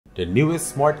The newest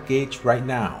smart gauge right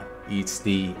now is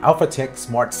the ALPHATECH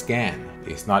Smart Scan.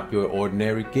 It's not your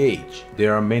ordinary gauge.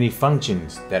 There are many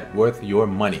functions that worth your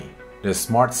money. The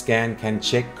Smart Scan can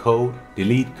check code,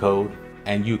 delete code,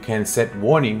 and you can set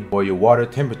warning for your water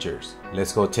temperatures.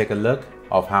 Let's go take a look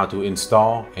of how to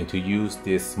install and to use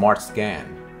this Smart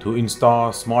Scan. To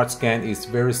install Smart Scan is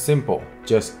very simple.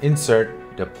 Just insert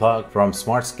the plug from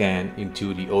Smart Scan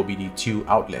into the OBD2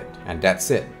 outlet, and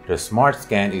that's it. The Smart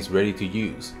Scan is ready to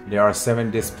use. There are 7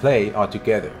 displays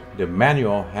altogether. The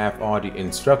manual have all the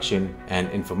instruction and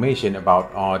information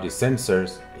about all the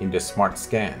sensors in the Smart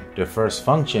Scan. The first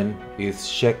function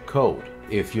is check code.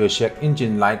 If your check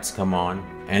engine lights come on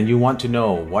and you want to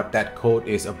know what that code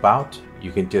is about,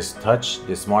 you can just touch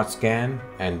the Smart Scan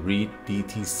and read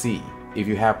DTC. If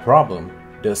you have problem,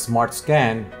 the Smart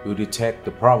Scan will detect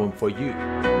the problem for you.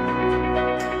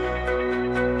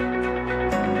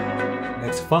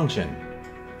 Next function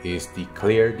is the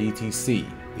clear DTC.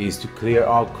 Is to clear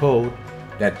all code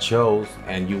that shows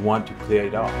and you want to clear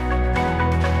it off.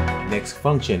 Next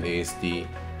function is the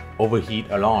overheat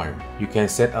alarm. You can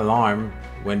set alarm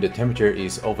when the temperature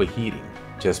is overheating.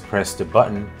 Just press the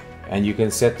button and you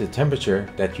can set the temperature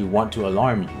that you want to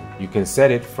alarm you. You can set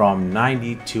it from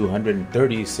 90 to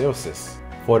 130 Celsius.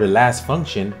 For the last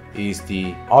function is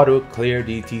the auto clear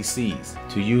DTCs.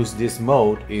 To use this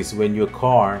mode is when your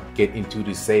car get into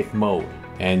the safe mode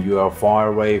and you are far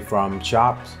away from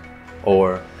shops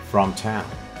or from town.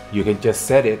 You can just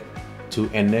set it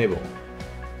to enable.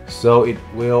 So it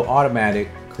will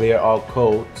automatically clear all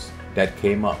codes that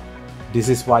came up. This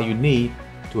is why you need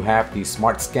to have the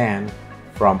Smart Scan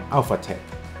from ALPHATECH.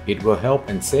 It will help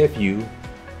and save you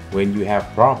when you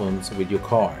have problems with your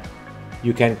car.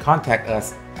 You can contact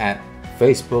us at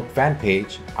Facebook fan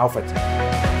page ALPHATECH.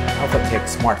 ALPHATECH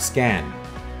Smart Scan,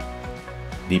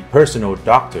 the personal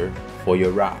doctor for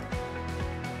your ride.